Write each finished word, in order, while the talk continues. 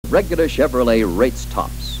regular Chevrolet rates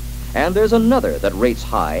tops. And there's another that rates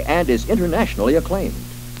high and is internationally acclaimed.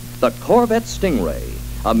 The Corvette Stingray,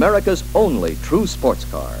 America's only true sports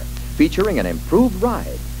car, featuring an improved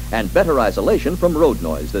ride and better isolation from road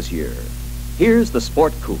noise this year. Here's the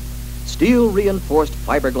Sport Coupe. Steel-reinforced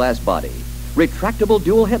fiberglass body, retractable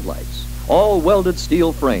dual headlights, all welded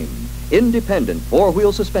steel frame, independent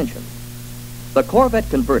four-wheel suspension. The Corvette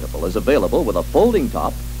convertible is available with a folding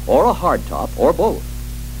top or a hard top or both.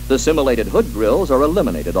 The simulated hood grills are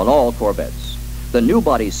eliminated on all Corvettes. The new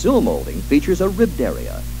body sill molding features a ribbed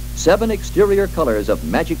area. 7 exterior colors of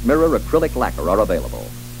magic mirror acrylic lacquer are available.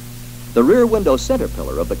 The rear window center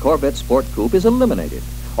pillar of the Corvette Sport Coupe is eliminated,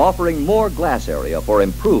 offering more glass area for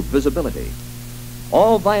improved visibility.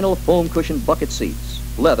 All vinyl foam cushioned bucket seats,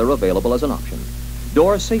 leather available as an option.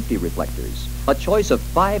 Door safety reflectors, a choice of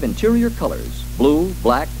 5 interior colors, blue,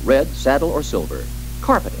 black, red, saddle, or silver.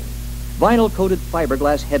 Carpeting, vinyl-coated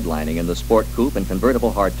fiberglass headlining in the Sport Coupe and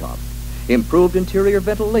convertible hardtop. Improved interior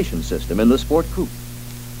ventilation system in the Sport Coupe.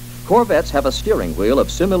 Corvettes have a steering wheel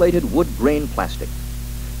of simulated wood grain plastic.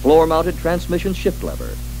 Floor-mounted transmission shift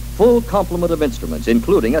lever. Full complement of instruments,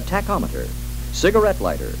 including a tachometer, cigarette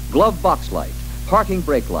lighter, glove box light, parking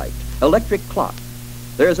brake light, electric clock.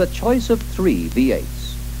 There's a choice of 3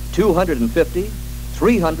 V8s, 250,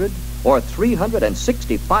 300, or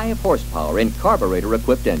 365 horsepower in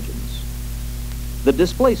carburetor-equipped engines. The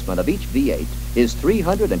displacement of each V8 is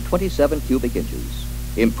 327 cubic inches.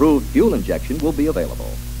 Improved fuel injection will be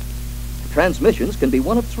available. Transmissions can be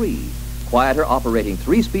one of 3, quieter operating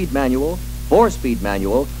 3-speed manual, 4-speed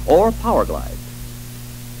manual, or power glide.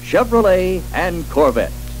 Chevrolet and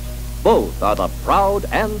Corvette, both are the proud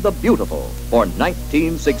and the beautiful for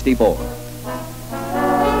 1964.